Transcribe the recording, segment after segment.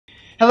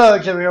Hello,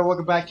 everyone.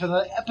 Welcome back to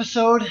another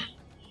episode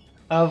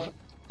of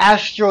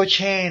Astral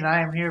Chain.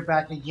 I am here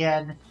back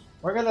again.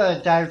 We're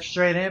gonna dive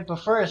straight in,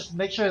 but first,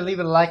 make sure to leave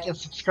a like and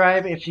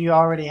subscribe if you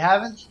already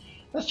haven't.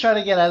 Let's try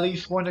to get at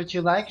least 1 or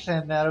 2 likes,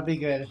 and that'll be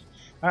good.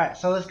 All right,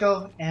 so let's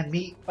go and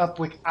meet up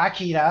with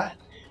Akira.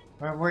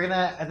 We're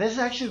gonna. This is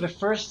actually the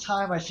first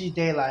time I see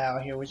Daylight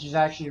out here, which is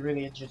actually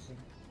really interesting.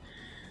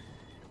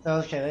 So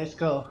okay, let's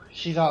go.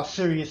 She's all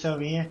serious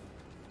over here.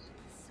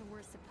 So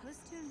we're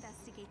supposed to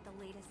investigate the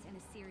latest in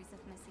a series of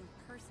missing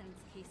persons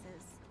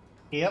cases.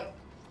 Yep.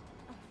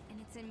 Oh, and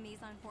it's in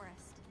Maison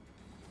Forest.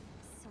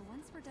 So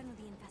once we're done with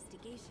the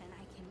investigation,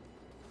 I can...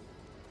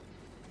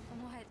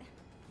 What?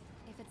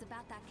 If it's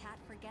about that cat,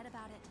 forget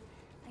about it.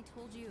 I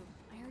told you,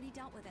 I already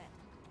dealt with it.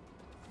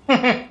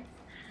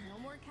 No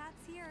more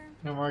cats here.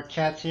 No more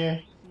cats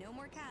here? No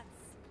more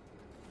cats.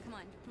 Come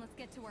on, let's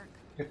get to work.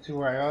 Get to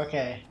work,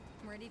 okay.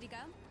 Ready to go?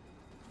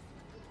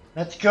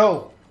 Let's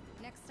go!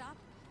 Next stop,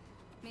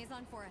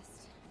 Maison Forest.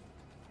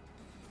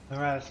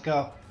 Alright, let's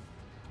go.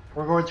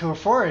 We're going to a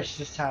forest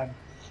this time.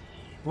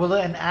 Will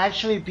it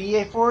actually be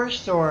a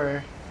forest,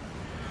 or...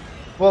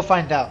 We'll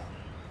find out.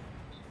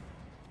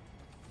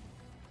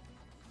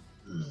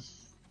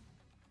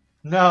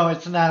 No,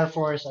 it's not a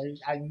forest.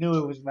 I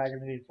knew it was not going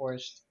to be a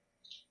forest.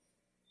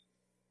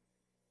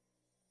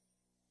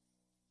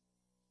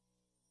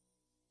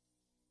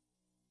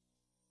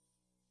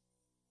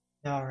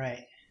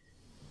 Alright.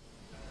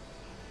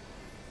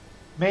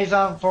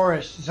 Maison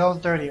Forest, Zone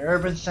 30,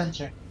 Urban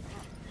Center.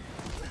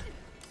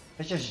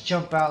 They just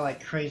jump out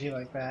like crazy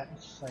like that.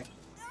 It's just like...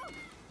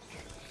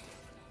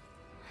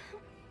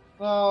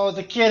 Oh,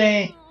 the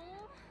kitty!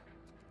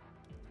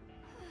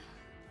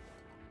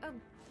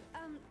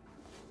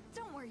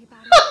 Don't worry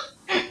about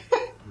it.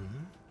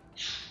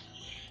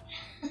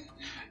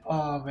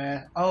 Oh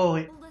man. Oh,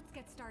 Let's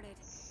get started.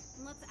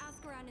 Let's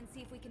ask around and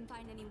see if we can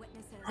find any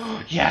witnesses.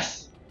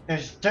 yes!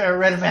 There's a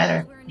red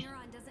matter. We're a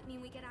neuron doesn't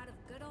mean we get out of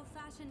good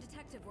old-fashioned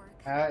detective work.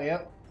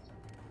 Yep.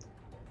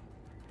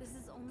 This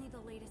is only the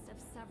latest of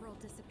several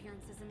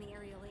disappearances in the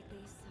area lately,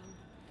 so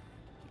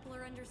people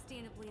are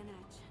understandably on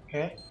edge.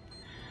 Okay.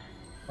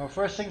 Well,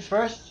 first things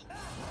first.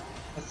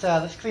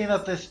 Let's clean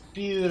up this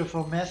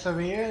beautiful mess over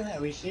here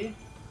that we see.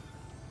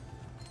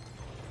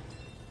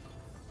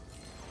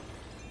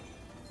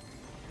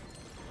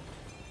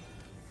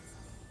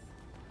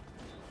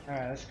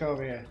 Alright, let's go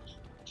over here.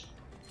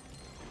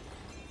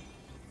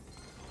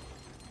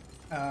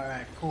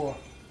 Alright, cool.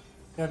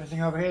 Got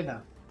anything over here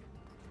now?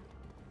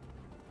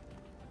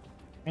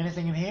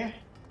 Anything in here?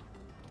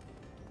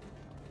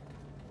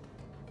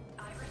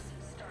 Iris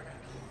startup.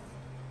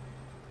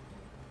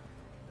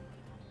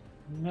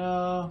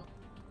 No.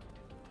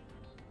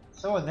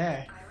 Someone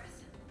there.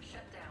 Iris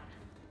shut down.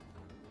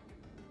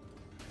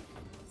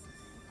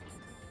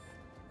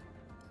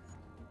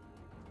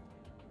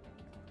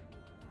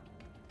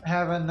 I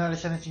haven't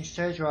noticed anything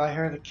strange. Well, I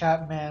heard the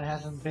cat man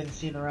hasn't been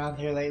seen around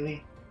here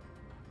lately.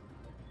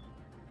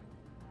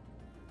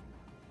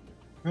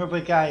 Real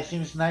big guy,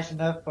 seems nice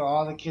enough, but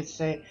all the kids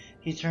say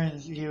he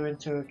turns you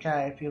into a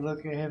cat if you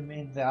look at him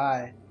in the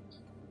eye.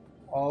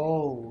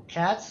 Oh,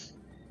 cats?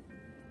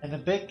 And the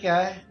big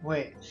guy?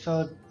 Wait,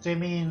 so they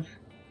mean...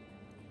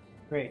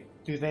 Wait,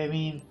 do they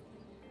mean...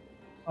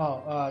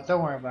 Oh,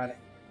 don't worry about it.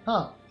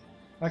 Huh.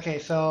 Okay,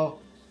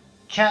 so...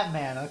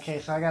 Catman,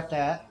 okay, so I got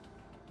that.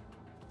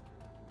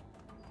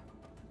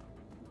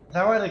 Is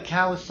that why the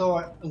cat was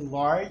so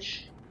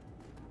large?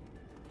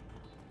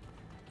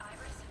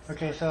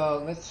 Okay,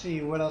 so let's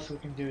see what else we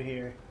can do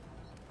here.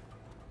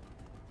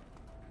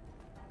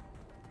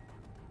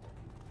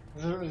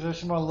 There's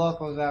some more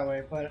locals that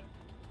way, but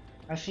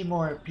I see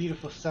more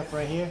beautiful stuff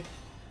right here.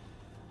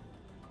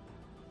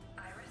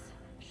 Iris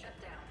shut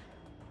down.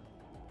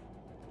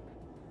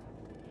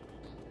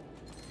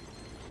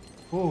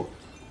 Ooh.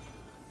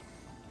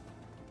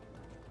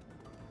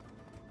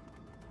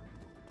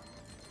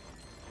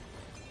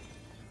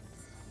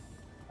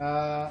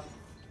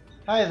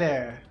 Hi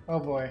there. Oh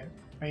boy.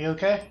 Are you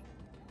okay?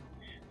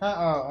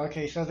 Oh,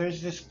 okay, so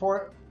there's this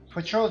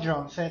patrol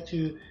drone set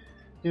to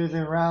do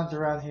the rounds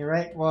around here,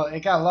 right? Well, it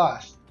got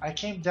lost. I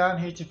came down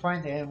here to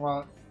find it, and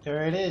well,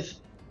 there it is.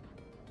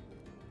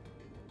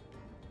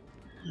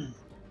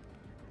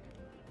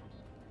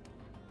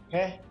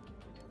 Okay?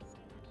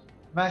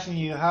 I'm asking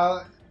you,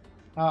 how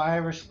I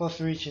ever supposed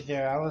to reach it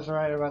there? I was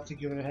right about to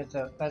give it a heads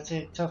up. That's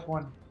it, tough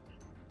one.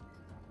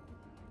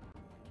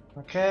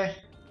 Okay?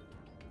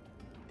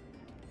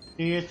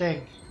 Do your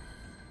thing.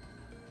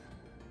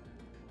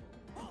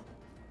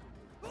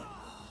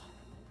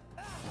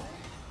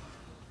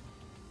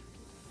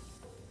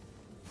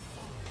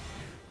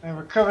 And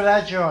recover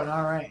that drone,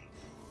 alright.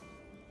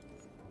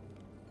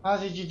 How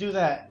did you do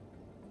that?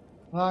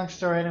 Long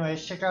story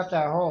anyways, check out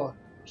that hole.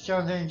 This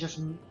drone didn't just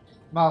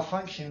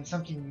malfunction,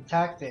 something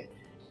attacked it.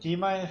 Do you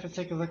mind if I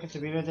take a look at the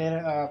reader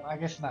data? I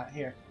guess not.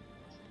 Here.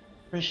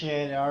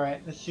 Appreciate it,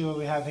 alright. Let's see what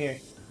we have here.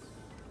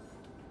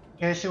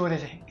 Okay, let's see what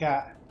it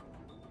got.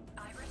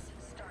 Iris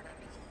startup.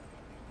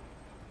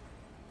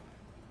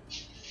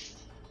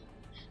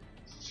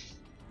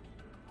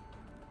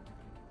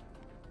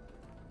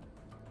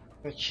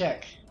 Go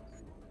check.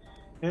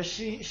 There's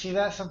see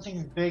that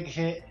something big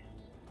hit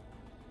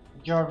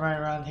Joe right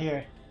around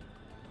here.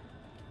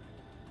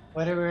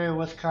 Whatever it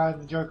was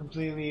caught Joe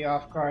completely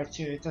off guard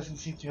too. It doesn't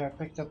seem to have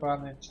picked up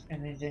on it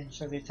anything,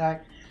 so the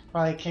attack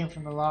probably came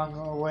from a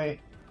long way.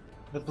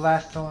 The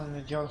blast hole in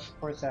the Joe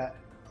supports that.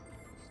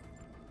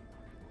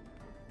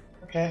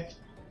 Okay.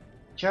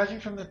 Judging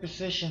from the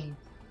position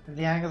and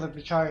the angle of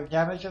the target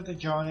damage of the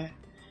drone, it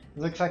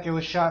looks like it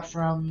was shot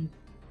from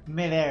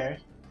mid-air.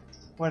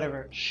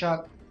 Whatever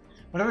shot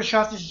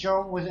this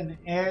drone was an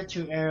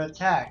air-to-air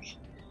attack.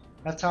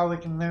 That's all we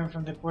can learn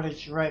from the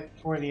footage right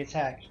before the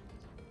attack.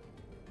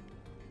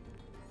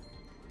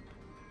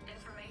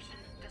 Information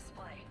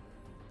display.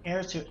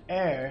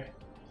 Air-to-air?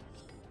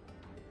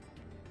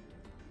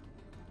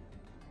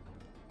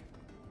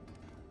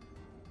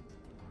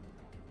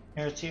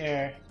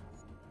 Air-to-air.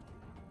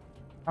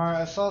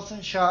 Our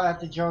assaultant shot at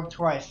the drone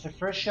twice. The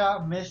first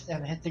shot missed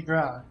and hit the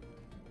ground.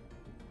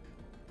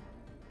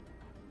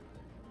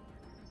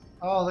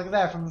 Oh, look at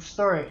that from the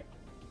story.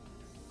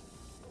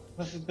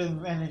 Must have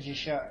been energy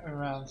shot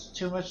rounds.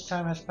 Too much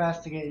time has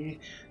passed to get you.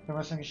 There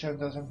must have showed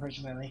those,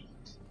 unfortunately.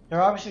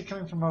 They're obviously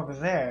coming from over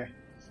there.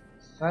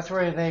 So that's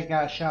where they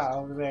got shot,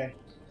 over there.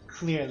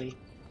 Clearly.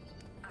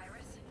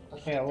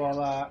 Okay, well,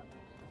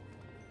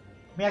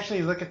 let me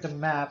actually look at the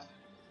map.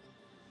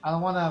 I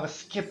don't want to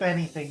skip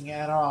anything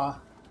at all.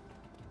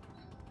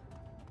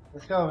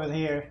 Let's go over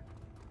here.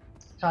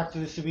 Talk to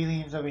the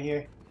civilians over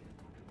here.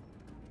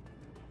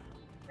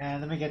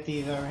 And let me get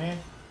these over here.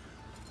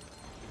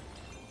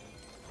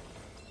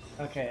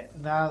 Okay,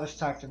 now let's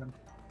talk to them.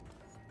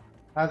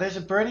 There's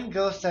a burning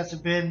ghost that's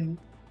been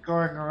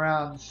going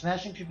around,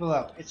 snatching people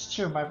up. It's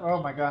true,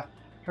 oh my god.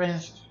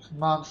 Friend's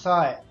mom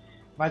saw it.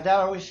 My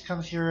dad always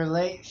comes here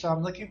late, so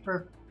I'm looking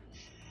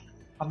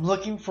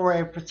for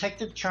a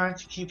protective charm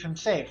to keep him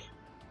safe.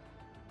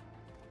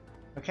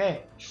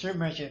 Okay, street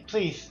merchant,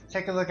 please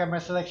take a look at my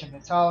selection.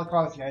 It's all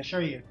quality, I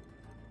assure you.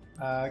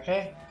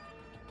 Okay.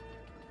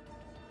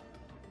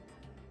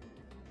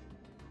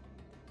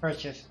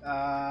 Purchase. No,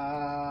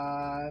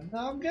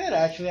 I'm good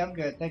actually. I'm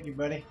good. Thank you,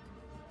 buddy.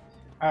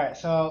 Alright,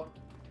 so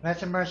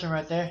that's a merchant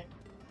right there.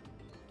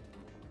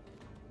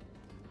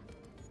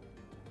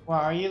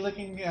 Wow, are you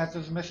looking at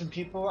those missing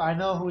people? I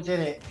know who did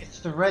it. It's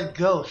the red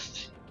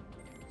ghost.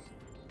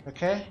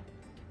 Okay?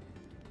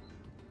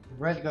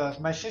 Red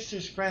ghost. My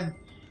sister's friend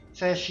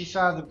says she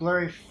saw the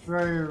blurry,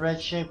 furry red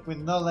shape with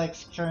no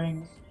legs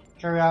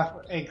carry off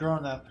a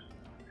grown-up.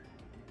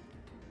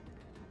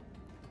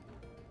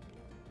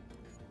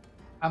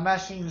 I'm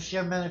asking this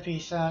young man if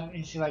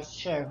he likes to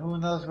share. Who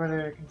knows whether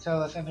it can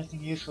tell us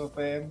anything useful,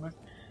 but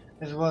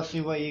as well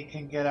see what you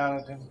can get out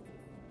of him.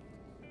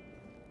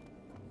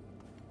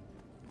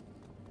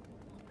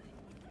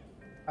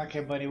 Okay,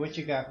 buddy, what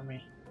you got for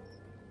me?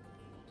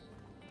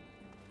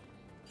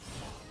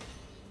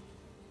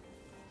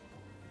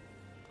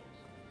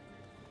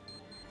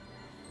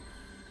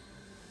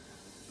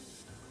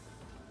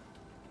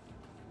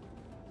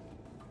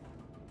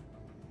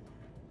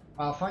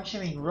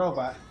 Malfunctioning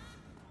robot.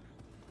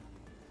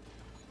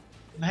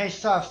 Hey,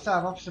 stop,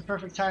 Officer,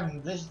 perfect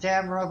timing. This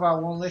damn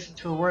robot won't listen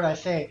to a word I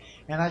say,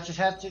 and I just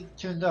had to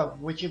tuned up.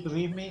 Would you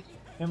believe me?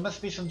 There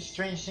must be some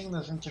strange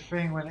signals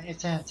interfering with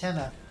its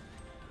antenna.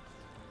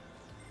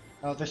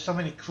 Oh, there's so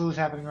many clues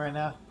happening right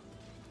now.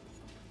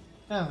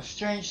 Oh,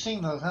 strange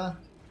signals, huh?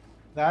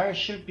 The Irish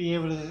should be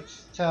able to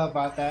tell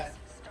about that.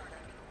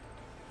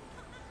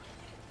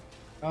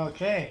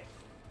 Okay.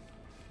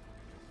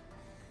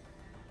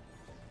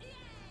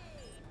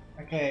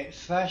 Okay,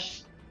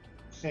 slash...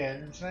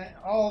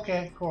 Oh,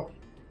 okay, cool.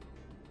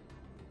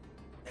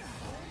 Information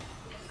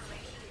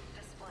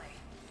display.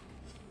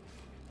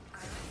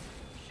 Iris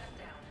shut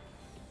down.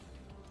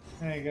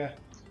 There you go.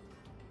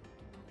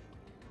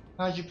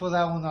 How'd you pull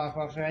that one off,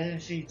 officer? I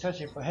didn't see you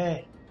touch it, but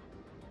hey.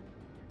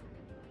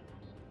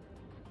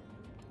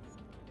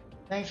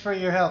 Thanks for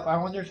your help. I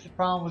wonder if the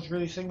problem was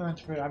really signal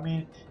interference. I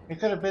mean,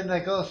 it could have been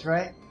that ghost,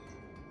 right?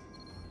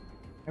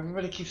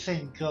 Everybody keeps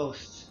saying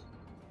ghosts.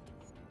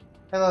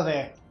 Hello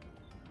there.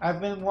 I've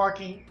been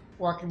walking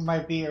my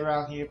beat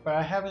around here, but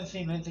I haven't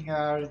seen anything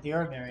out of the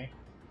ordinary.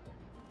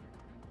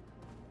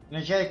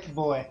 Energetic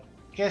boy.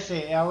 Guess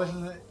it, I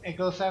wasn't a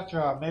ghost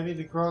after all. Maybe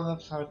the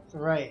grown-ups are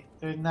right.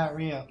 They're not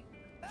real.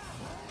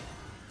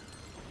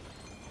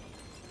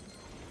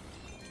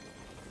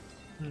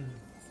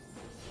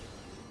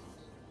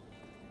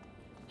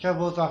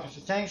 Troubles,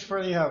 officer. Thanks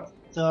for your help.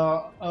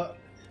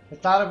 The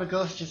thought of a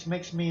ghost just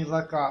makes me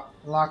lock up.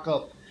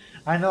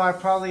 I know I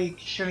probably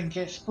shouldn't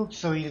get spooked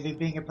so easily,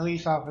 being a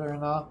police officer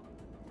and all.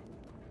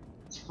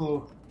 It's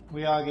cool.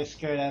 We all get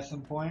scared at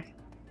some point.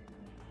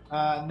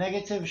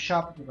 Negative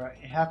shopping right.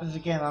 It happens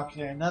again,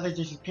 officer. Another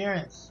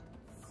disappearance.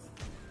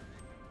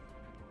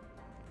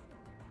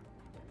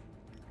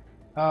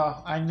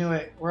 Oh, I knew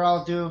it. We're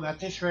all doomed. At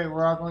this rate,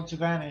 we're all going to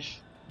vanish.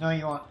 No,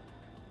 you won't.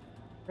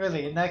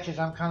 Really, in that case,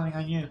 I'm counting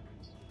on you.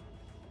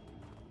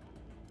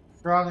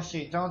 For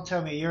honesty, don't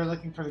tell me you're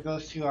looking for the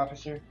ghost too,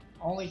 officer.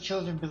 Only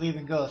children believe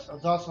in ghosts.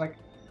 Adults like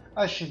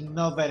us should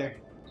know better.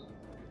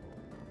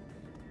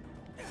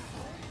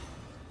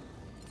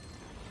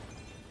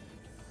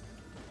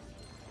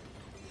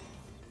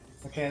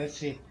 Okay, let's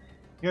see.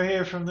 You're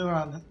here from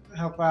Neuron.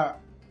 Help out.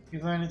 You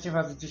learn anything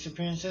about the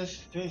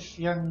disappearances? This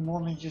young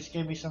woman just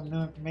gave me some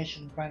new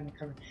information. Finally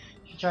coming.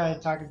 You try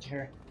talking to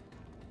her.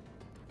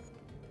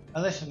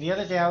 Now listen, the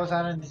other day I was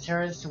out on the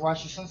terrace to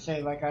watch the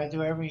sunset like I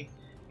do every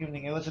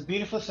evening. It was a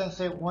beautiful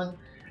sunset, one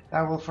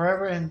that will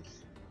forever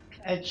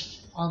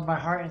etched on my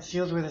heart and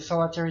sealed with a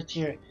solitary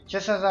tear.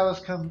 Just as I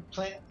was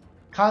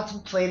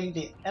contemplating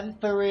the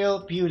ethereal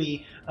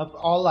beauty of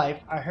all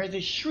life, I heard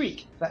this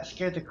shriek that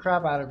scared the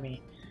crap out of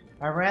me.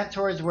 I ran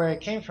towards where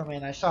it came from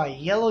and I saw a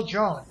yellow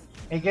drone.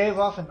 It gave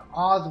off an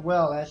odd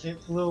wail as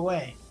it flew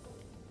away.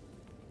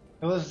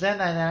 It was then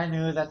that I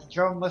knew that the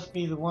drone must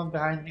be the one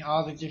behind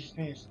all the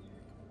disappearances.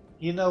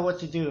 You know what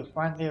to do.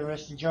 Find the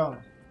arrested drone.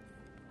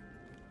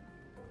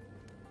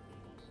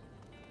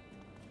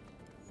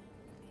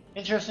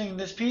 Interesting in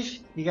this piece,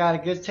 you got a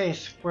good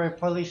taste for a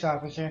police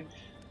officer.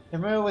 The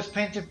mural was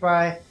painted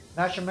by a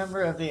national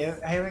member of the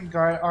Haven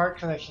Guard art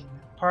collection,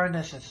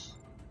 Parnassus.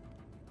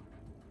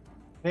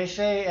 They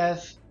say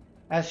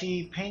as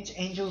he paints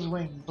angels'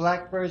 wings,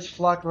 blackbirds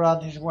flock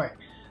around his work.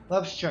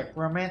 Love struck,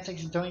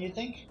 romantics, don't you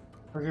think?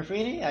 For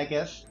graffiti, I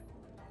guess.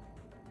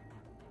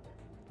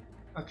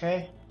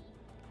 Okay.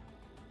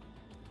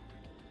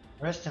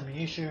 Arrest him,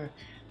 you sure?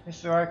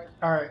 Mr.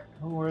 Art,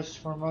 who was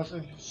for most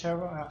of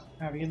several,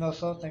 have you know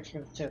so? Thanks for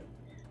the tip.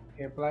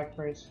 Okay,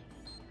 blackbirds.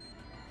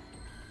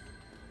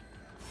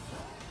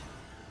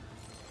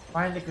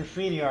 Find the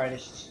graffiti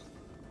artists.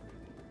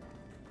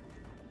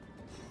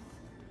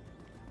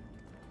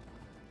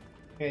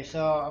 Okay,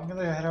 so I'm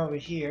gonna head over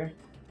here.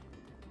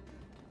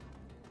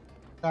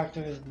 Talk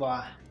to this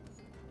boy.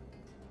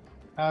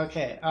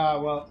 Okay,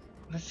 well,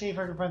 let's see if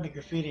I can find the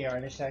graffiti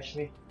artist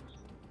actually.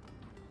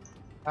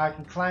 I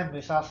can climb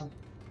this, awesome.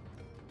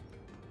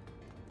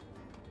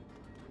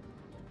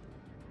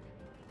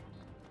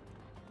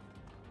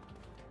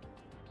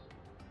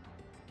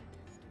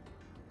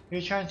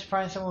 You're trying to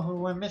find someone who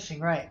went missing,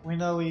 right? We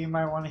know what you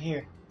might want to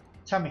hear.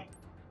 Tell me.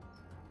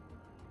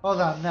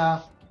 Hold on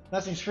now.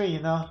 Nothing's free, you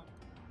know.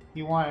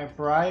 You want a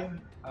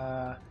bribe?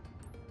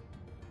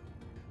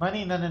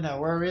 Money? No.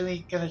 We're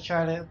really gonna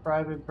try to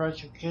bribe a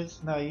bunch of kids?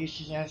 No, you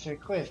should answer a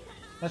quiz.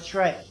 That's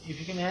right. If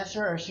you can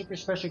answer our super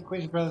special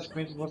Quiz Brothers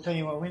quiz, we'll tell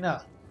you what we know.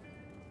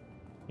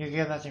 You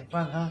get nothing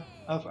fun, huh?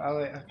 Oh,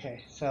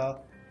 okay. So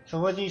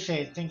what do you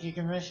say? Think you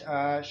can miss?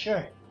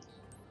 Sure.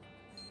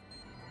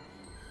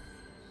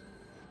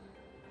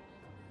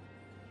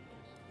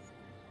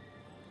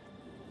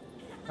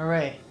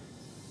 Alright,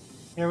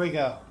 here we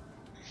go.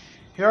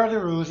 Here are the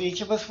rules. Each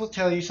of us will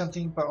tell you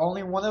something, but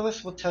only one of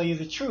us will tell you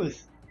the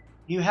truth.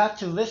 You have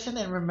to listen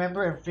and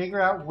remember and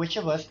figure out which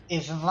of us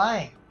isn't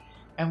lying.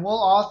 And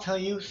we'll all tell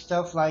you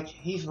stuff like,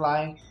 he's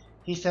lying,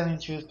 he's telling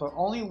the truth, but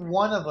only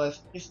one of us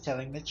is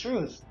telling the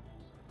truth.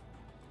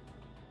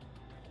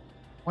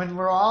 When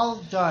we're all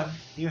done,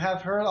 you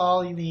have heard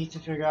all you need to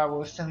figure out what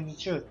was telling the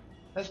truth.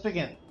 Let's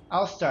begin.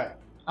 I'll start.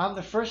 I'm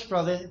the first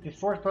brother, the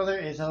fourth brother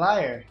is a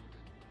liar.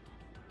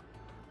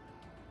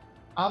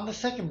 I'm the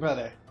second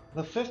brother.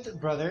 The fifth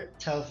brother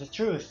tells the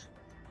truth.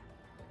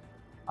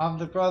 I'm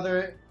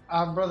brother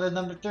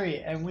number 3,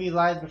 and we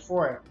lied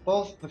before.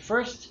 Both the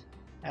first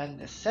and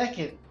the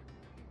second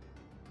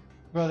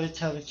brother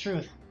tell the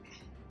truth.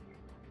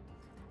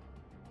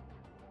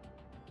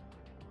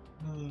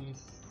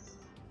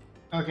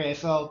 Okay,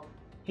 so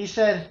he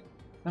said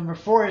number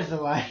 4 is the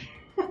liar.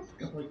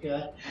 Oh my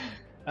god.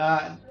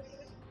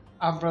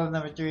 I'm brother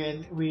number 3,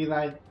 and we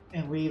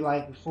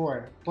lied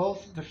before.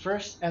 Both the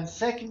first and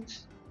second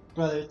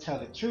brother tell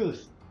the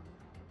truth.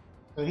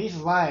 So he's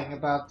lying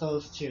about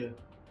those two.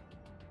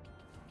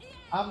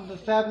 I'm the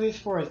fabulous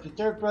fourth. The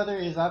third brother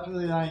is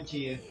absolutely lying to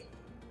you.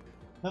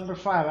 Number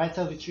 5, I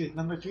tell the truth.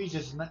 Number 3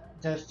 just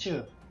does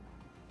too.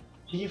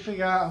 Can you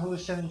figure out who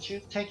is telling the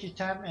truth? Take your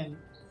time and...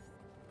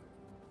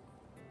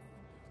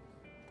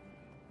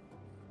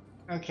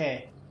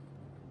 Okay.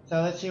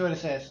 So let's see what it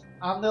says.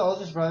 I'm the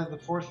oldest brother. The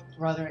fourth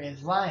brother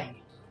is lying.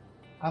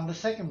 I'm the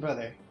second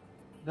brother.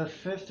 The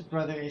fifth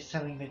brother is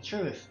telling the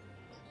truth.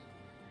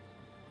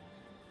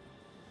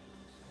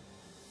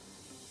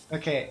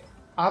 Okay.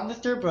 I'm the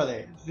third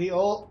brother. The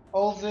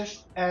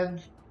oldest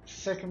and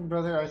second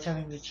brother are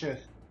telling the truth.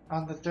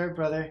 I'm the third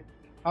brother.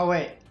 Oh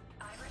wait.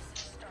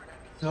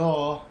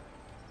 No.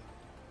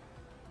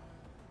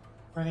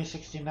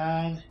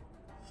 2069.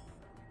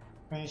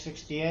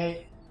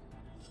 2068.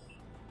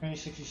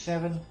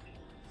 2067.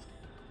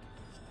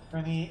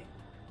 2070.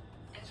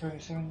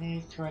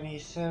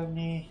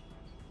 2070.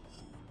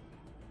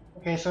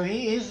 Okay, so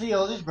he is the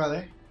oldest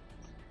brother.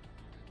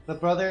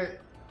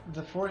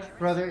 The fourth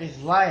brother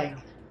is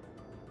lying.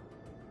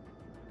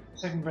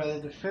 Second brother,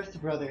 the fifth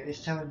brother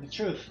is telling the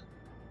truth.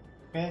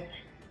 Okay?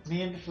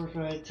 Me and the fourth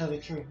brother tell the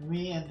truth.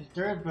 Me and the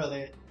third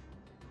brother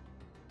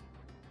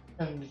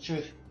telling the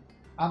truth.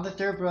 I'm the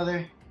third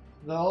brother,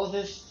 the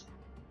oldest.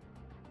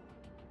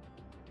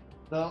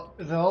 The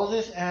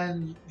oldest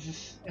and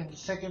the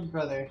second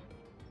brother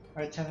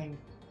are telling.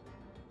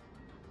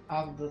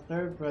 I'm the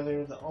third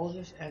brother, the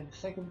oldest and the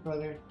second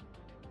brother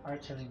are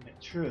telling the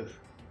truth.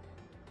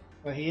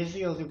 Well, he is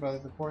the older brother.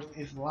 The fourth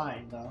is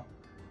lying, though.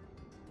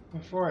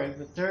 Before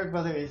the third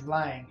brother is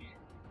lying.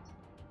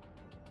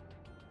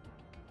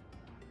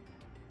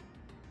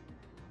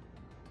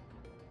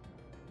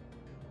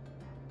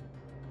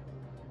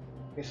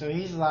 Okay, so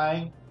he's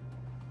lying.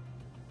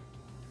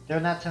 They're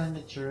not telling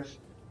the truth.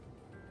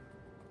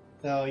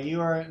 So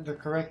you are the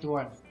correct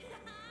one.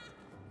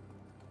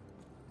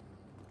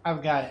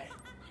 I've got it.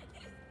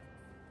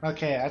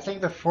 Okay, I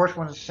think the fourth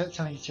one is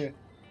telling the truth.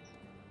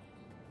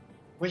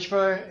 Which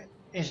brother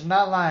is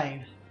not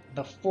lying?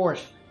 The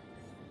fourth.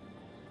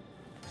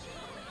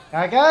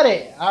 I got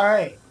it!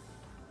 Alright.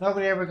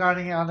 Nobody ever got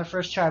it on the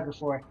first try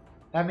before.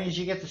 That means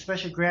you get the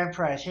special grand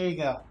prize. Here you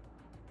go.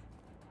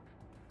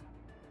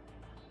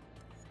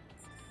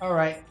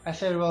 Alright, I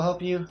said it will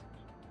help you.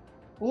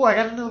 Ooh, I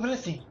got a new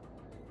ability.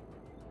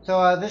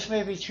 So this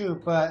may be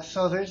true, but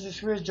so there's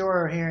this weird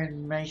door here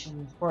in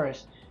Mason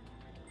Forest.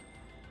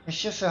 It's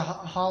just a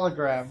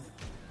hologram.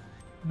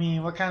 I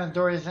mean, what kind of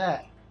door is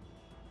that?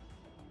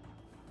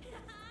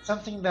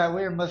 Something that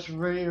weird must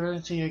really run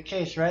into your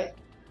case, right?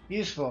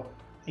 Useful.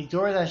 A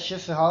door that's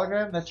just a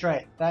hologram? That's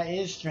right. That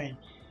is strange.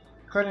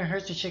 Couldn't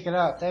hurt to check it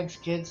out. Thanks,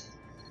 kids.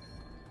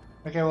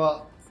 Okay,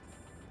 well.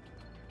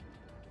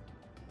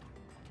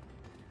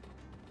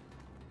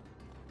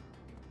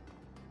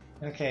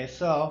 Okay,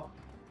 so.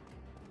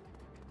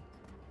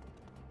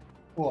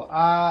 Cool.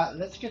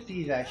 Let's get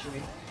these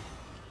actually.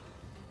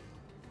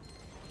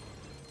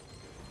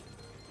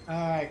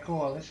 Alright,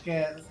 cool. Let's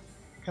get.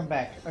 Come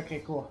back.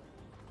 Okay, cool.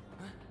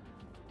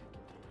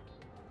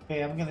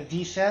 Okay, I'm gonna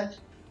descend.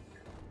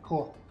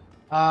 Cool.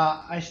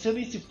 I still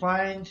need to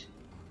find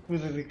who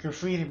the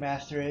graffiti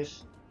master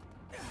is.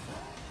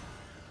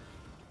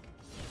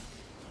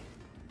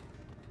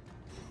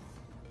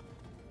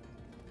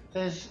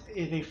 There's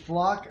a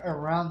flock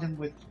around him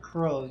with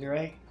crows,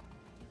 right?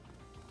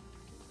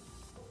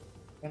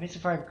 I need to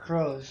find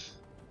crows.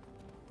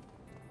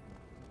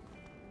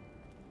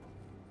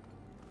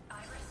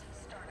 Iris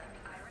startup.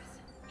 Iris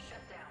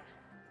shut down.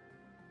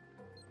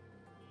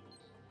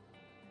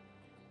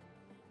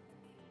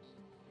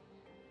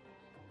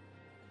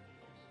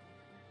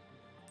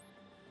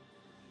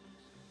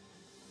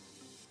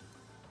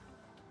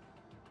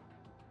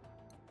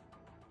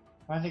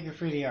 Find the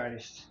graffiti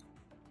artist.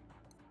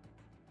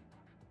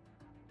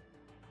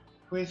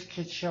 Quiz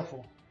Kid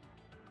Shuffle.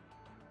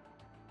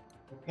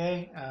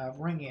 Okay,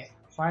 ring it.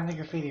 Find the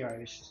graffiti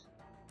artist.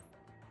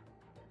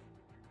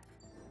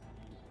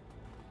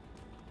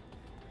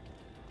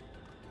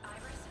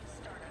 Iris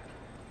startup.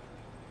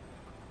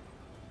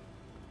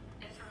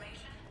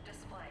 Information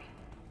display.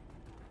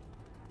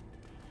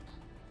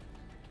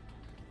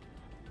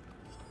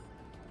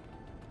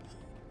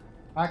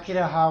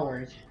 Akira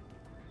Howard.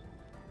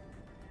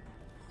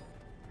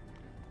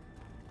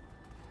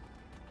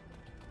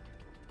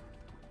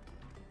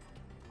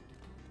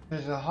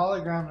 There's a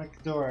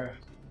hologramic door.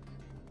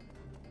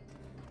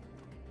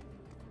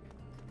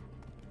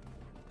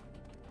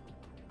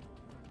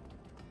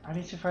 I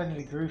need to find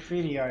the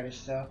graffiti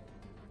artist though.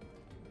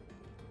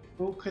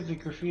 Who could the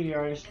graffiti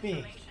artist be?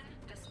 Information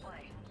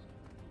display.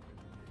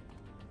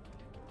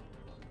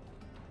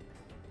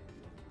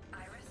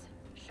 Iris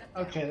shut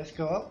down. Okay, let's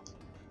go up.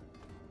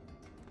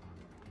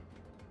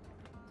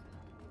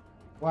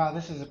 Wow,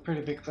 this is a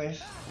pretty big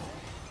place.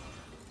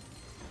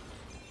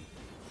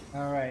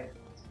 Alright.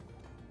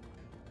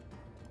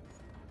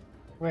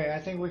 Wait, I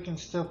think we can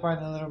still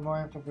find a little more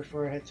info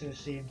before we head to the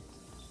scene.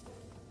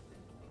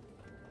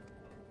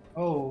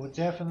 Oh,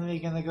 definitely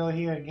gonna go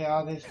here and get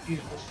all this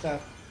beautiful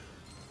stuff.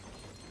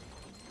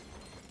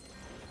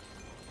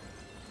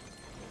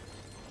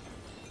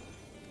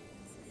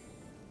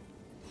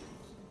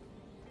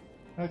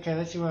 Okay,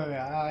 let's see where we're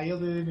at. You'll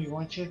be with me,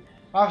 won't you?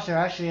 Officer,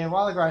 actually, a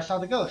while ago I saw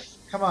the ghost.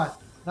 Come on,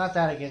 not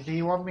that again. Do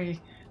you want me?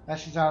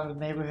 That's just out of the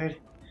neighborhood.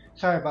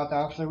 Sorry about that,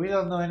 officer. We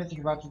don't know anything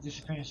about the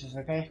disappearances,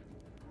 okay?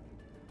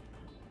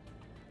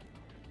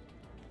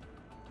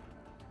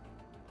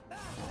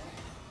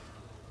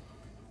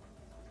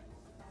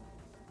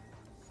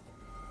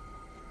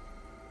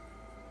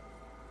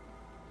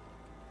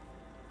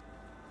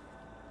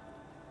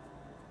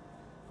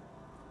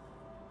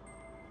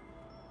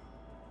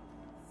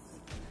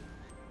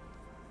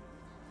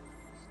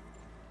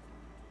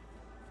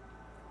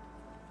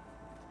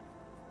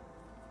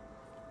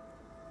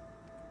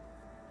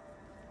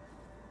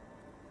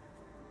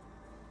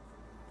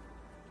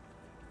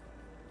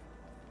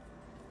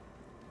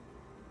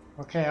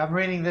 Okay, I'm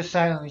reading this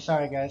silently.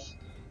 Sorry, guys.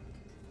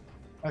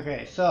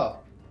 Okay, so.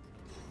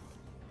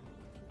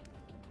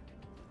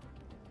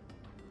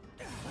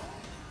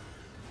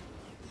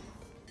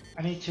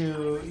 I need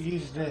to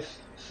use this.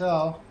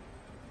 So.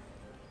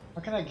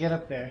 How can I get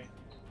up there?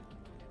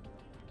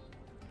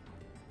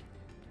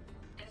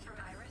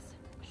 Iris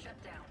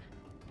shut down.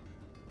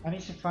 I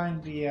need to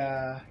find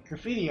the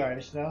graffiti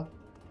artist, though.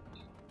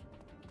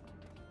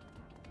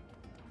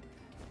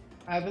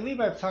 I believe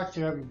I've talked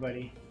to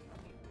everybody.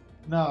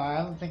 No, I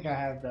don't think I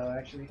have though,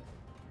 actually.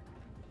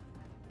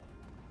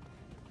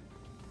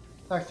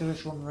 Talk to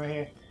this woman right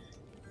here.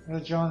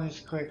 It'll join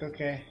this quick,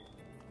 okay.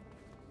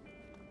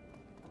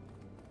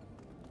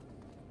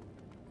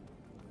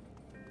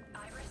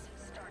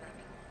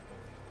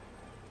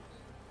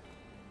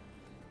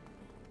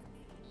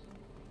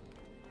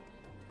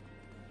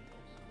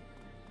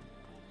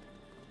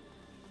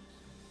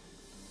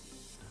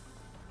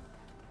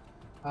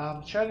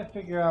 I'm trying to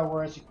figure out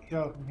where to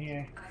go from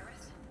here.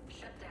 Iris,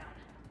 shut down.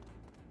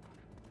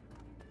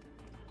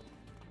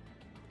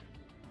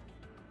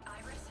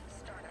 Iris,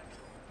 startup.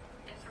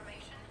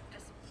 Information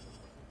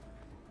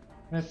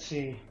Let's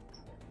see.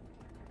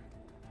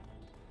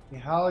 The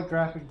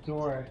holographic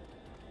door.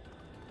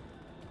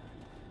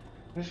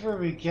 This is where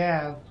we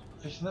began.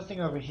 There's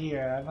nothing over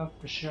here. I'm not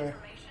for sure.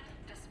 information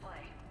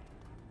display.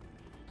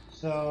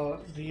 So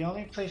the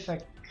only place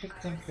I could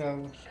think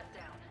of Shut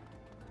down.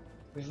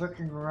 is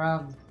looking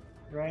around,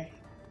 right?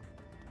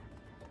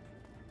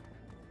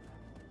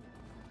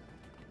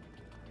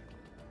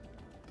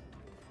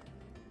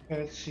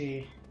 Okay, let's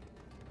see.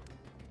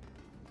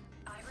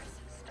 Iris,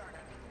 startup.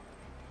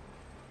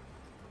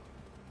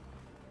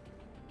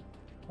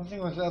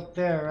 Something was up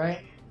there,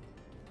 right?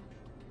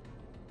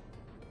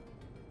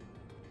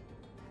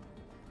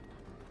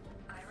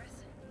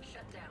 Iris,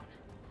 shut down.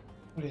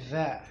 What is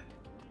that?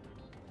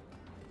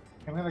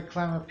 I'm gonna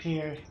climb up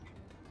here.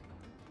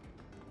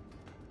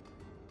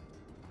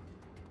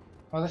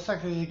 Oh, let's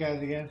talk to these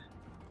guys again.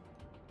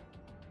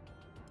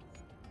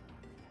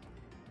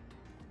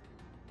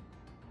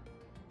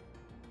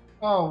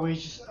 Oh, we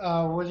just,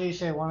 what did he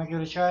say? Want to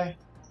give it a try?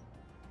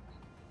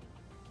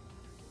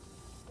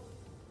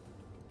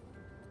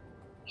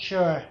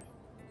 Sure.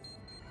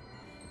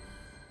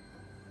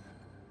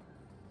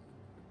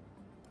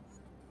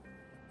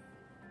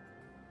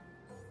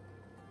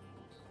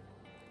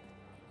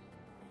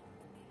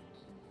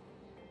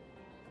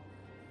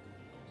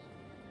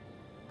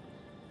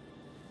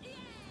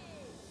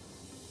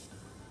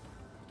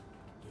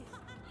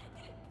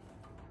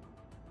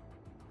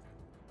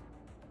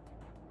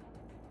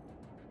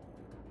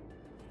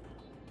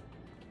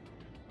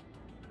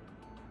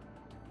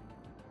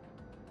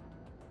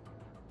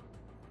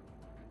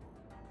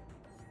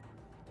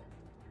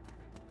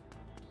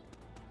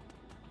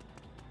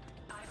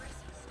 Iris,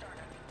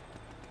 startup.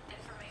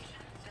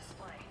 Information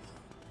display.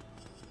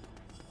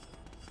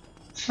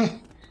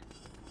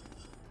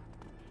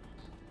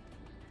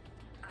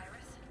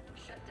 Iris,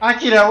 shut down.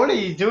 Akira, what are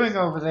you doing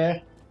over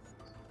there?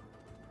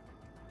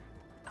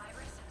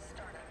 Iris,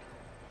 startup.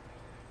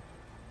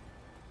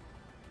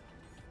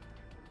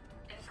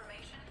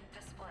 Information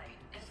display.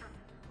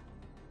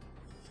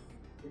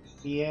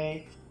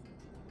 68,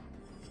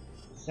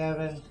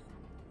 7,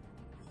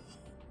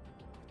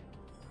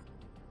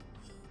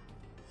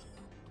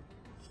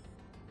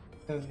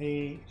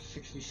 70,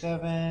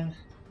 67,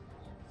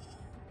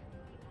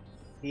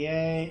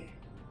 68.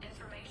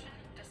 Information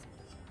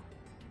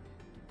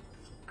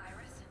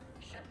Iris,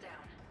 shut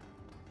down.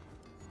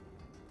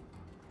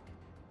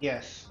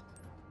 Yes.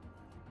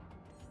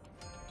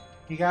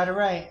 You got it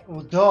right.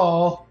 Well,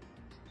 duh.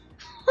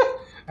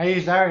 I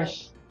used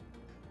Irish.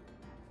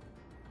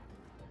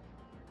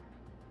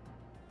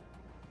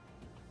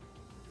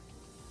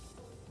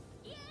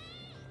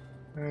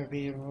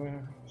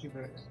 Keep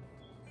it.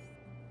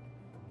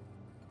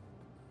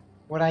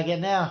 What I get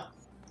now?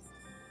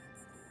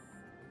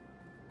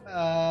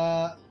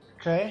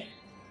 Okay.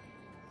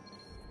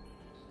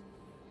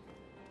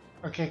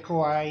 Okay,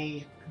 cool.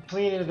 I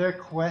completed their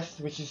quest,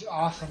 which is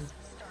awesome.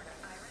 Startup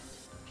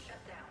Iris,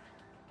 shut down.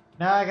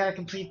 Now I gotta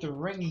complete the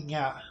winging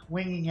out.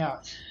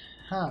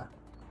 Huh.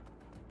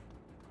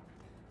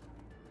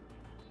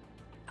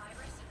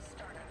 Iris,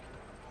 startup.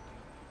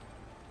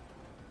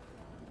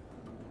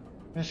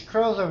 There's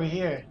crows over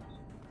here.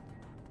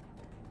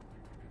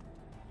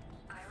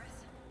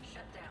 Iris,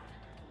 shut down.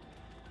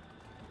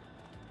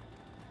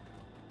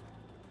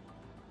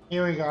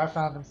 Here we go, I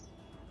found them.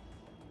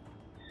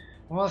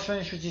 I'm almost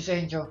finished with this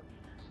angel.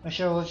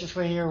 Michelle, let's just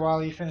wait here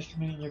while you finish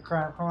committing your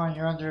crime. Come on,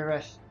 you're under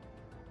arrest.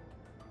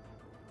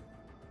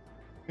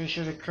 Pretty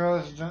sure the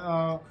crows don't.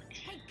 Oh.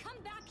 Hey, come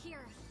back here!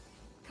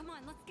 Come on,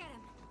 let's get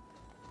him.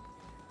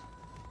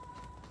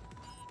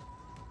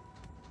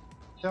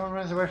 Someone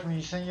runs away from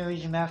you, send your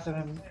legion after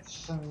them. It's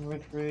something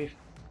with relief.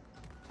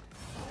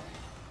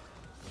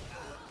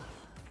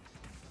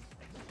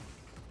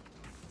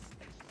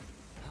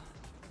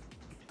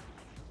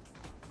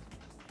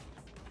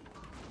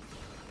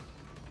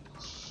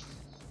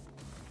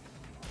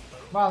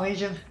 Come on,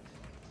 Legion.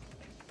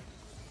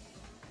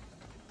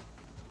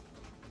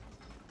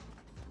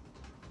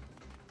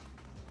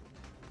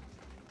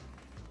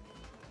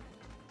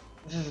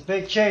 This is a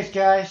big chase,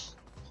 guys.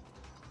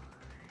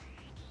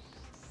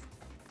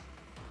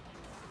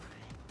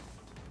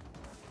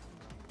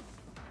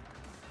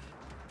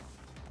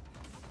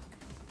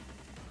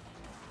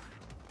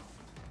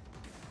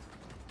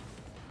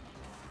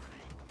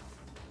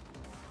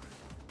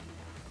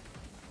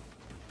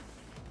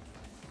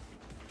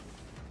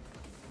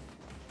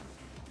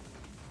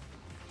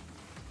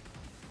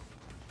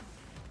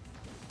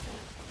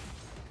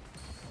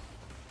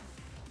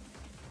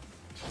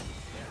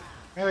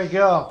 There we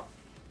go.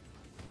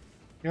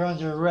 You're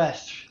under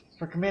arrest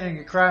for committing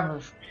a crime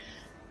of,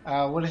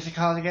 what is it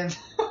called again?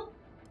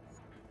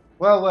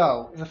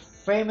 Well, the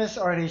famous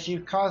artist,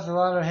 you've caused a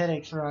lot of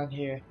headaches around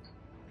here.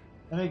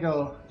 Let me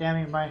go. Damn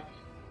it,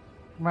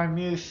 my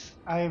muse.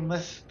 I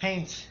must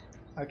paint.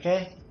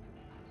 Okay?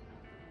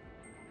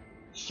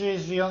 Street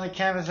is the only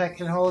canvas that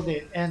can hold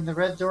it, and the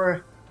red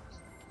door,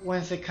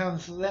 once it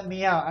comes, let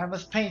me out. I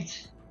must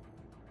paint.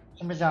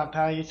 Simmer down,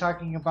 pal. You're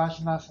talking a bunch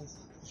of nonsense.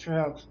 For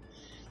help.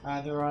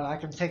 I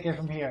can take it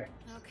from here.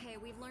 Okay,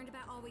 we've learned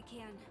about all we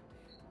can.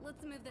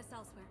 Let's move this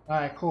elsewhere.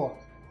 Alright, cool.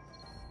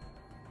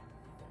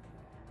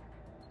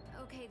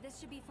 Okay, this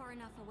should be far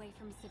enough away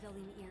from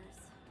civilian ears.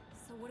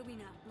 So what do we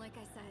know? Like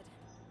I said,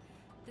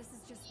 this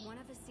is just one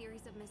of a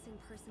series of missing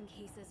person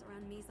cases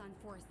around Maison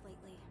Forest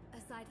lately.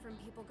 Aside from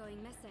people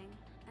going missing,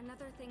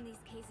 another thing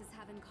these cases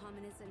have in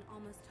common is an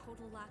almost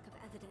total lack of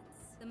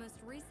evidence. The most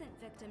recent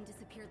victim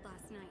disappeared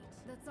last night.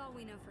 That's all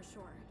we know for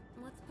sure.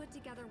 Let's put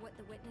together what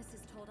the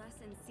witnesses told us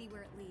and see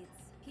where it leads.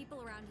 People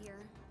around here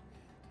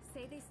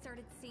say they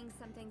started seeing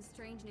something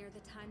strange near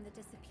the time the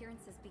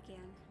disappearances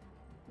began.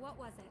 What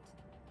was it?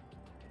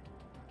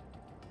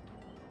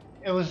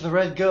 It was the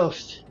red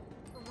ghost.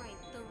 Right,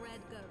 the red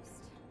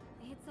ghost.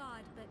 It's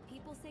odd, but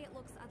people say it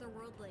looks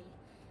otherworldly.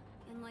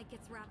 And like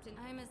it's wrapped in...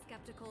 I'm as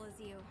skeptical as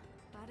you,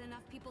 but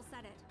enough people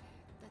said it,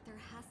 that there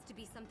has to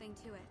be something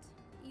to it.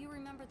 You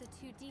remember the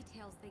two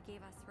details they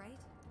gave us, right?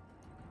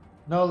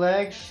 No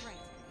legs. That's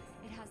right.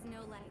 It has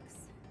no legs.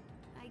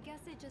 I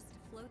guess it just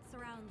floats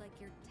around like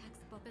your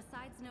textbook.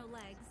 Besides no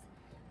legs,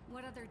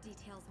 what other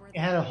details were It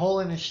there? had a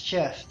hole in its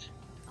chest.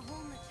 A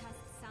hole in the chest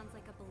sounds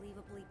like a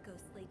believably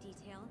ghostly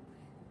detail.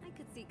 I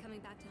could see coming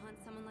back to hunt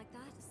someone like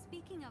that.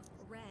 Speaking of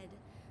red,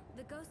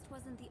 the ghost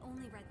wasn't the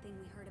only red thing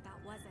we heard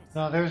about, was it?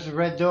 No, there's a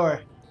red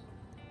door.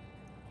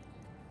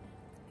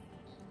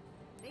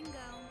 Bingo.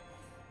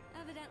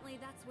 Evidently,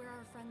 that's where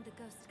our friend the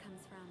ghost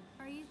comes from.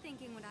 Are you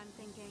thinking what I'm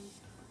thinking?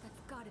 That's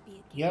gotta be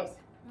a gate. Yep.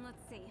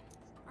 Let's see.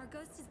 Our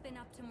ghost has been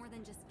up to more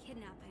than just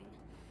kidnapping.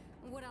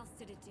 What else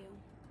did it do?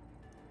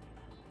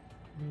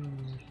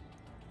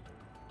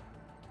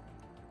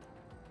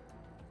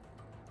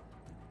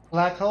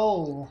 Black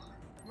hole.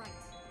 Right.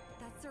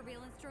 That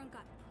surveillance drone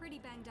got pretty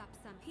banged up.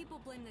 Some people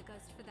blame the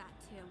ghost for that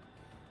too.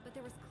 But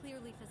there was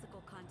clearly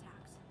physical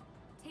contact.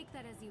 Take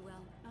that as you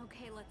will.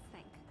 Okay, let's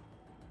think.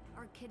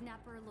 Our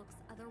kidnapper looks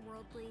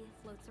otherworldly,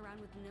 floats around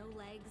with no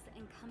legs,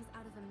 and comes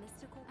out of a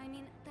mystical... I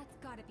mean, that's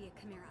gotta be a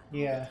chimera.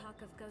 Yeah. All the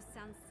talk of ghosts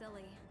sounds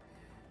silly.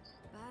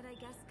 But I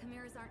guess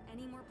chimeras aren't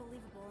any more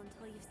believable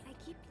until you... I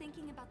keep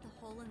thinking about the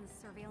hole in the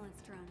surveillance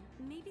drone.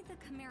 Maybe the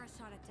chimera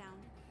shot it down.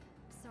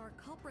 So our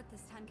culprit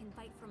this time can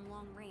fight from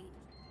long range.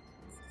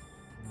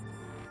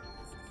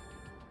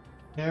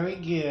 There we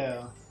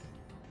go.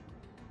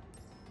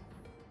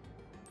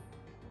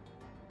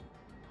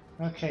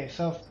 Okay,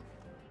 so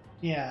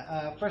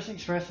yeah, first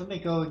things first, let me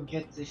go and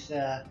get this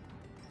stuff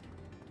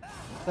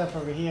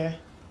over here.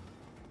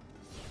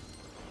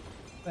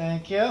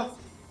 Thank you.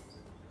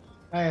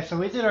 Alright, so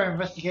we did our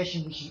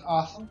investigation, which is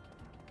awesome.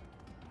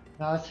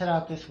 Now let's head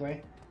out this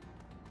way.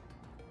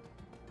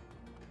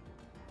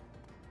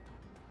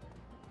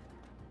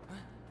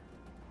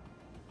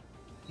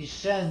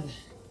 Descend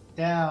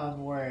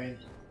downward.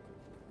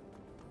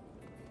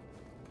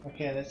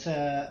 Okay, let's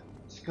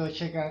go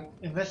check out,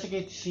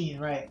 investigate the scene,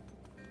 right?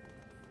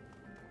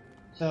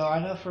 So I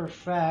know for a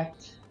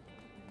fact.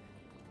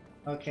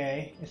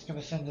 Okay, it's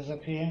gonna send us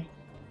up here.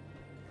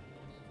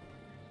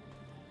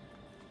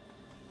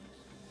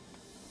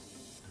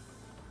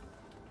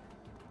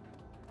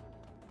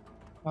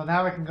 Well,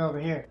 now we can go over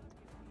here.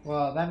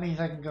 Well, that means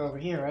I can go over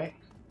here, right?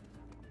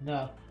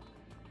 No.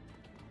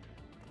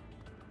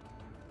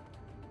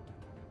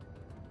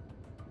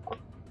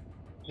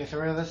 Okay, so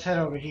let's head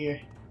over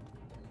here.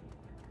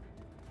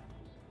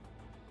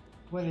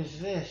 What is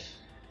this?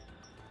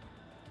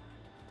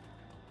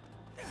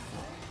 Let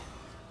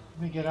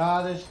me get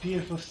all this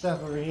beautiful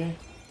stuff over here.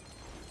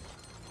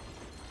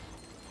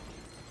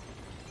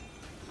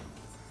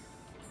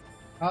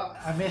 Oh,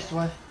 I missed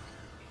one.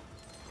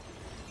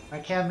 I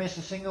can't miss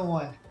a single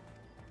one.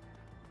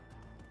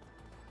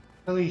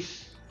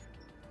 Police.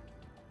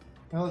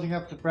 Holding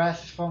up the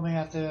brass is foaming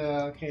at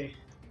the... okay.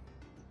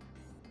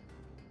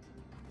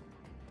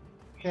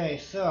 Okay,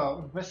 so,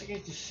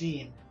 investigate the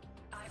scene.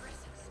 Iris,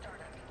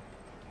 startup.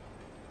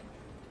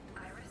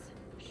 Iris,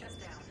 shut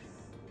down.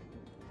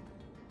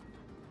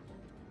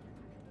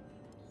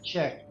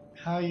 Check.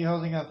 How are you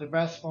holding up? The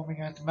brass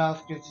foaming at the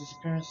mouth gets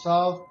disappearance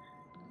solved.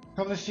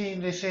 Come to scene,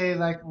 they say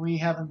like we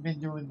haven't been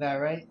doing that,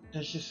 right?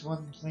 There's just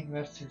one thing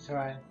left to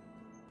try.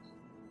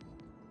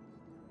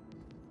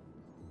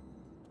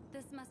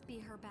 This must be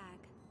her bag.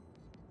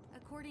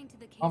 According to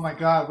the case... Oh my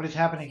god, what is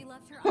happening? She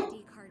left her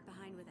ID card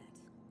behind with it.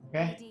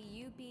 Okay.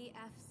 ID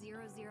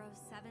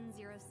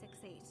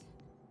UBF007068.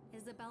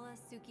 Isabella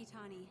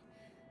Sukitani.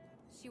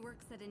 She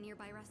works at a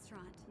nearby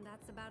restaurant.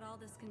 That's about all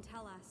this can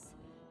tell us.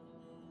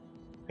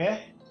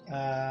 Okay.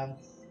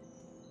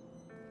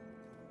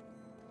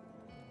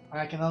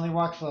 I can only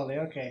walk slowly,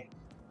 okay.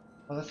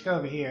 Well, let's go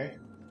over here.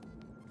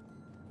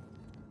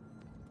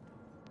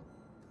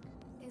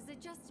 Is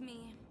it just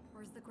me,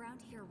 or is the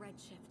ground here red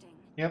shifting?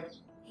 Yep.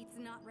 It's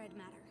not red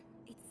matter.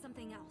 It's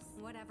something else.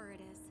 Whatever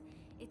it is.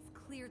 It's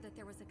clear that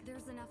there's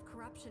enough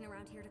corruption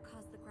around here to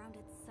cause the ground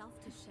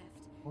itself to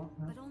shift.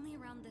 But only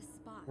around this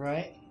spot.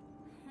 Right.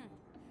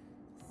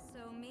 So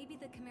So maybe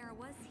the Chimera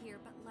was here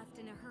but left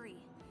in a hurry.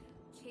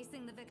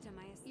 Chasing the victim,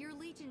 I assume. Your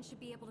Legion should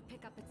be able to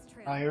pick up its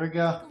trail. Oh, here we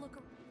go. Take a look.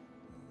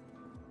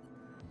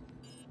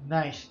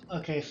 Nice.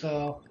 Okay,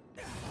 so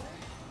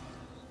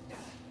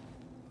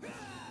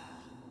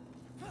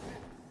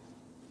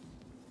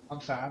I'm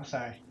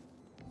sorry.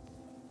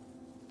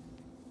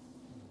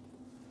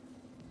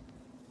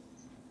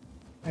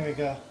 There we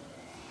go.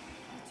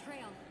 A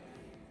trail.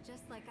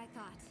 Just like I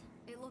thought.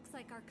 It looks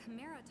like our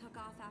Chimera took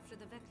off after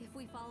the victim. If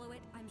we follow it,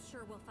 I'm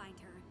sure we'll find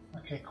her.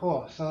 Okay,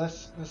 cool. So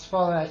let's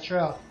follow that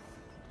trail.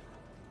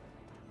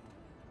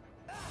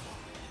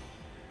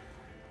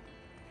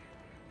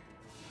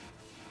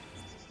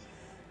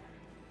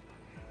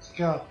 Let's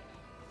go.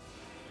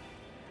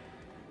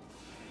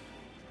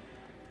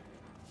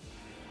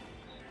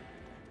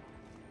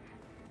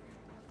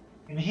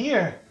 In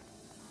here.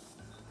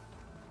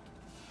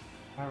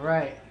 All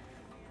right.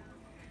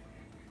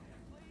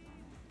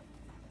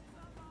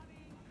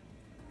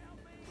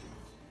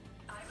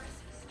 Iris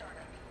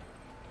startup.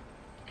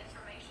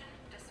 Information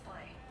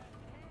display.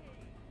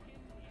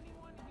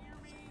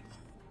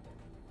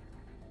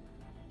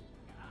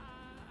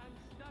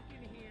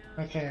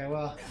 Okay,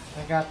 well,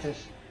 I got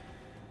this.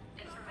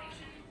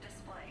 Information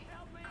display.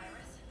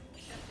 Iris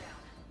shut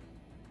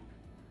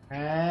down.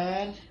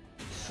 And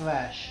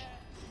slash.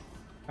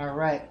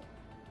 Alright.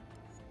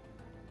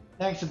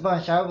 Thanks a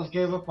bunch. I almost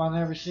gave up on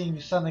never seeing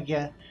the sun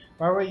again.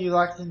 Why were you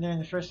locked in there in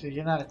the first place?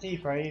 You're not a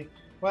thief, are you?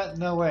 What?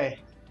 No way.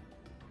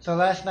 So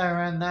last night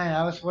around 9,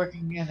 I was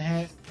working and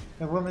heard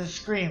the woman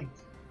scream.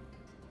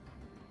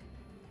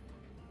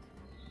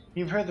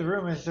 You've heard the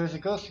rumors there's a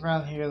ghost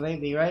around here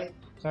lately, right?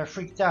 So I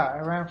freaked out. I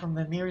ran from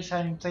the nearest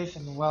hiding place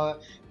and, well,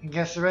 you can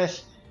guess the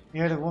rest.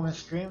 You heard a woman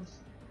scream?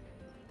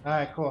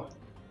 Alright, cool.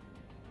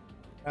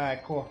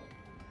 Alright, cool.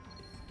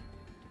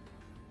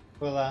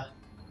 Well, Iris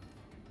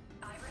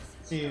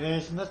see,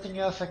 there's nothing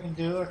else I can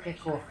do. Okay,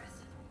 cool.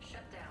 Iris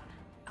shut down.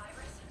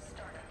 Iris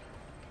startup.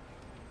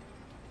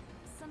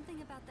 Something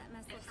about that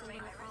mess looks a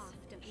little Iris off,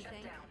 don't you shut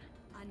think? down.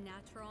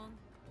 Unnatural.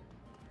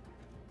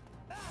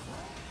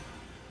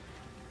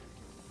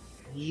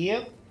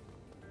 Yep.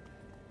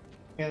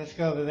 Okay, let's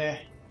go over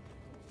there.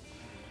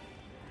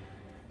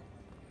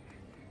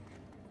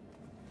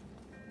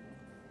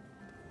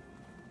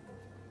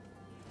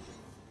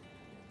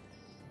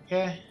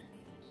 Okay.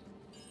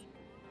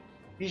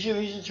 Use your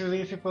Legion to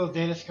relieve people of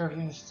data scarfing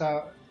and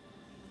stuff.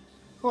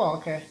 Cool,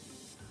 okay.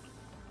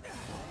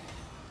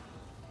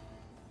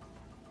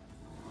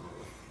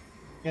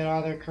 Get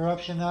all their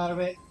corruption out of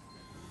it.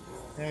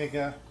 There you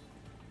go.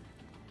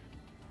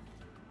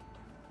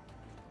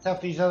 Let's help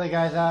these other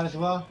guys out as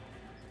well.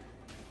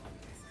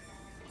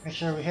 Make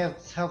sure we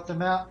help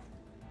them out.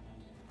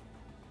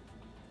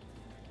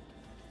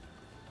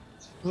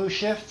 Blue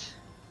shift.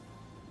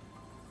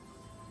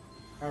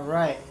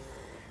 Alright.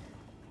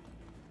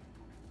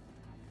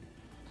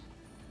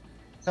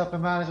 Let's help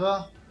him out as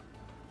well.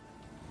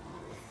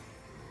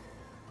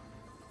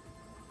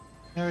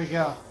 There we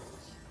go.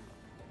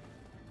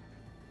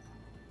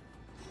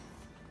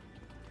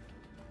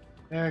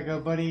 There we go,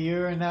 buddy.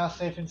 You are now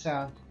safe and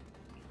sound.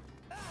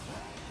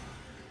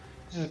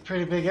 This is a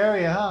pretty big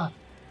area, huh?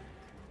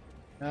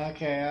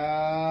 Okay,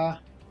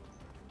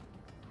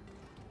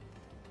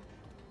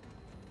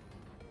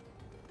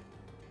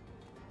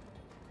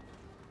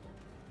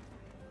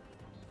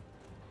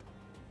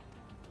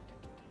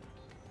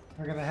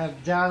 we're gonna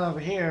head down over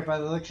here by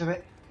the looks of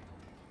it.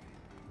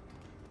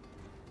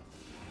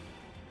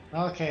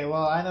 Okay,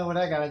 well, I know what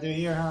I gotta do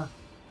here, huh?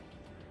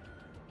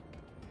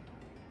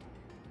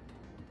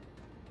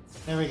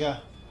 There we go.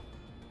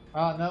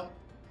 Oh, no.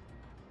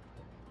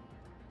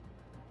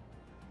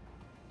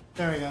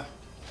 There we go.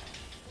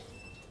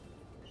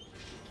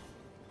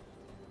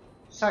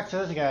 Talk to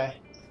this guy.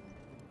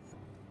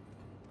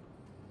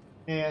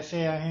 Yeah, I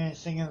see I'm here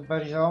singing the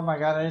buddies. Oh my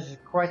god, this is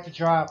quite the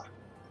drop.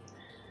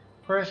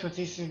 First, with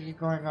these things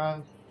going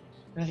on,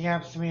 anything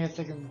happens to me, it's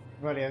like a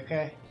buddy,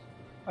 okay?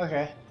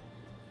 Okay.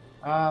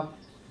 I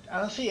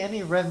don't see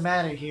any red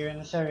matter here in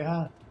this area,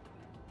 huh?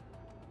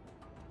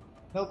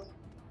 Nope.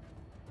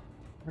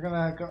 We're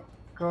gonna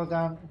go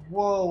down.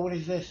 Whoa, what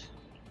is this?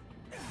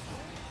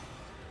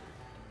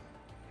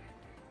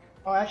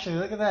 Oh, actually,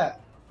 look at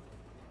that.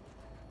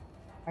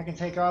 I can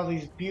take all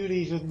these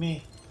beauties with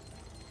me.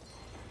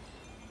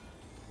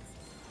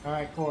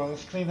 Alright, cool.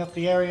 Let's clean up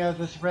the area of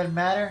this red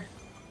matter.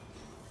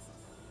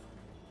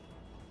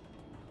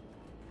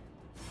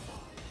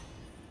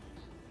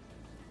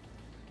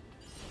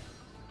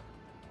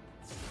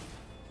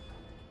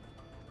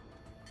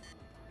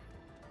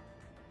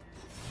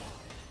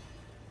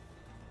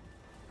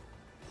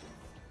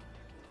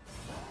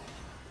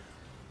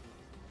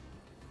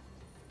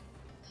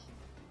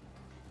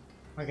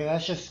 Okay,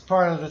 that's just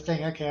part of the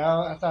thing. Okay,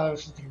 I thought it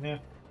was something new.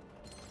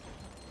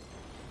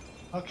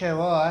 Okay,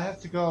 well, I have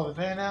to go over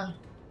there now.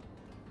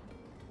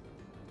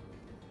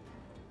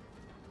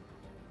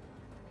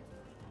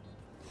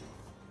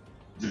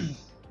 The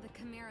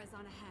Chimera's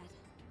on ahead.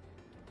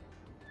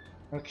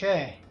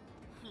 Okay.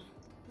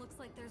 Looks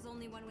like there's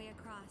only one way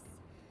across.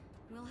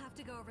 We'll have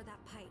to go over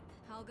that pipe.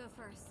 I'll go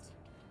first.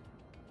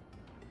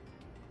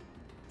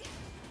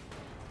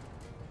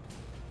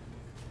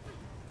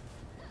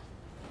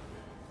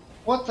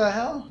 What the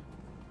hell?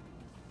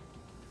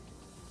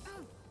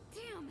 Oh,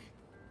 damn!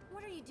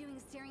 What are you doing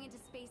staring into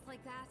space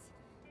like that?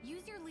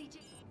 Use your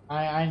Legion.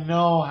 I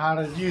know how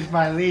to use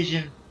my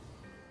Legion.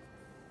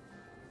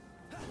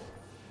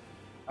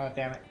 Oh,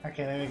 damn it.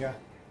 Okay, there we go.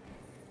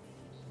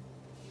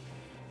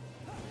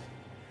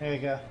 There we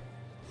go.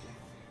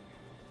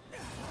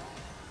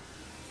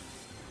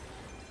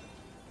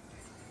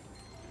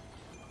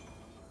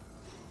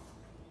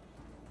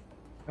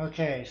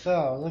 Okay,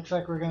 so looks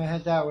like we're gonna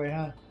head that way,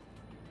 huh?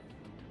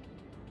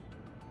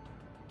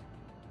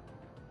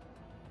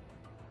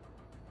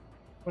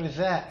 What is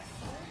that?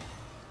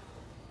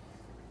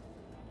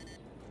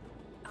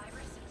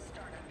 Iris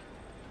startup.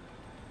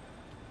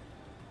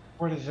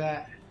 What is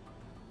that?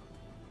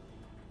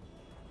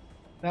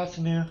 That's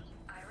new.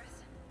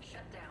 Iris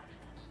shut down.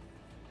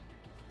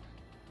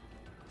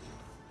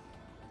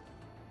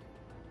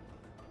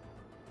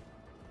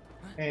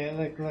 Hey,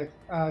 look, look.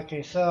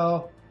 Okay,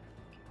 so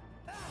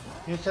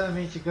you're telling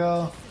me to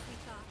go. Just as we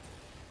thought.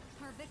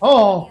 Our victim's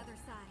Oh! on the other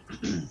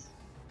side.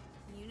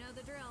 You know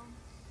the drill.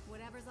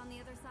 Whatever's on the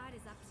other side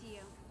is up to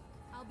you.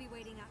 I'll be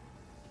waiting up.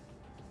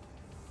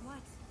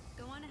 What?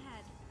 Go on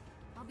ahead.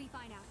 I'll be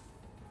fine out.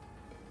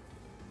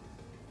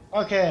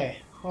 Okay.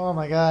 Oh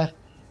my God.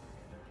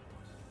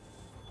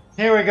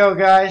 Here we go,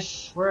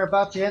 guys. We're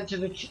about to enter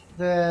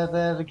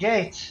the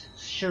gate.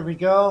 Should we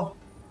go?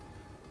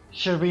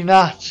 Should we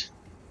not?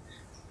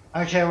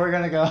 Okay, we're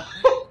gonna go.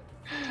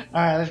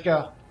 Alright, let's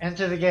go.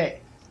 Enter the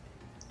gate.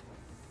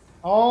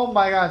 Oh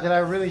my God, did I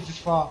really just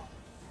fall?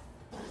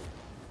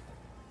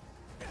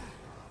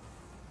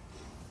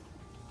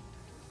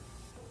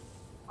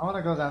 I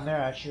wanna go down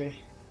there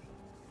actually.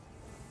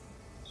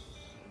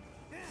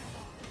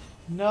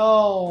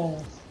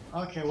 No!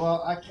 Okay,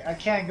 well, I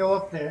can't go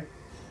up there.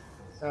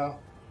 So,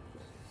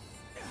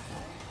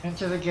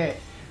 enter the gate.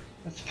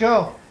 Let's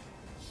go!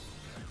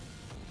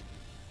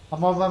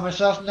 I'm all by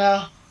myself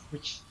now,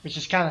 which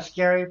is kind of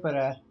scary,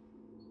 but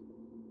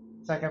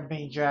it's like I'm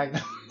being dragged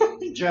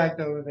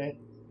dragged over there.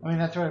 I mean,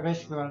 that's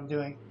basically what I'm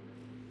doing.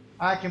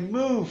 I can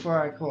move. All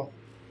right, cool.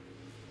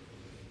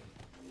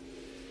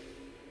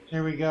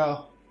 Here we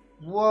go.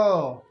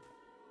 Whoa!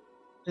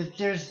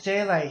 There's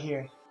daylight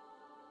here.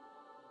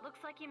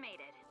 Looks like you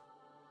made it.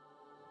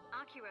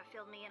 Akira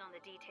filled me in on the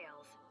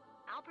details.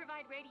 I'll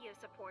provide radio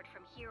support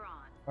from here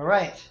on. All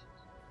right.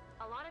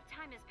 A lot of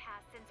time has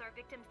passed since our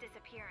victim's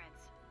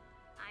disappearance.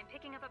 I'm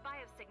picking up a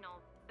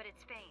biosignal, but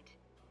it's faint.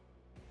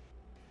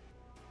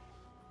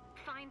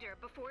 Find her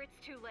before it's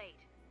too late.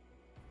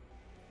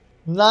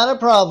 Not a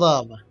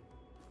problem.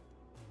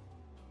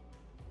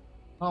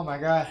 Oh my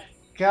God,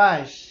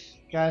 guys,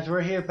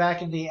 we're here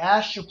back in the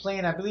astral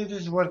plane. I believe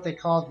this is what they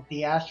called it,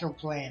 the astral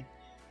plane.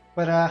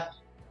 But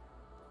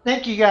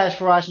thank you guys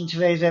for watching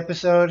today's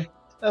episode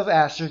of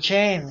Astral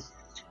Chain.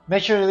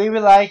 Make sure to leave a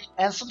like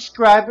and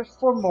subscribe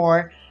for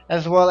more,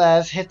 as well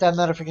as hit that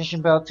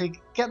notification bell to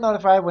get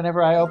notified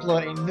whenever I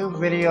upload a new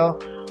video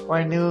or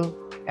a new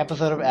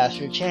episode of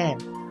Astral Chain.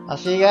 I'll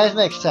see you guys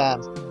next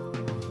time.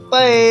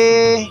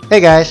 Bye!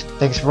 Hey guys,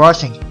 thanks for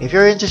watching. If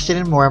you're interested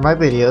in more of my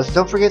videos,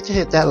 don't forget to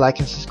hit that like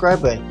and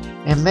subscribe button.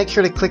 And make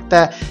sure to click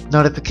that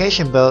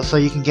notification bell so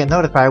you can get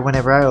notified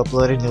whenever I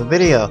upload a new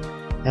video.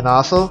 And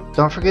also,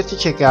 don't forget to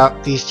check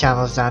out these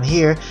channels down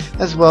here,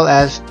 as well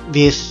as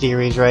this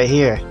series right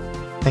here.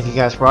 Thank you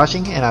guys for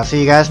watching, and I'll see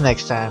you guys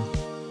next time.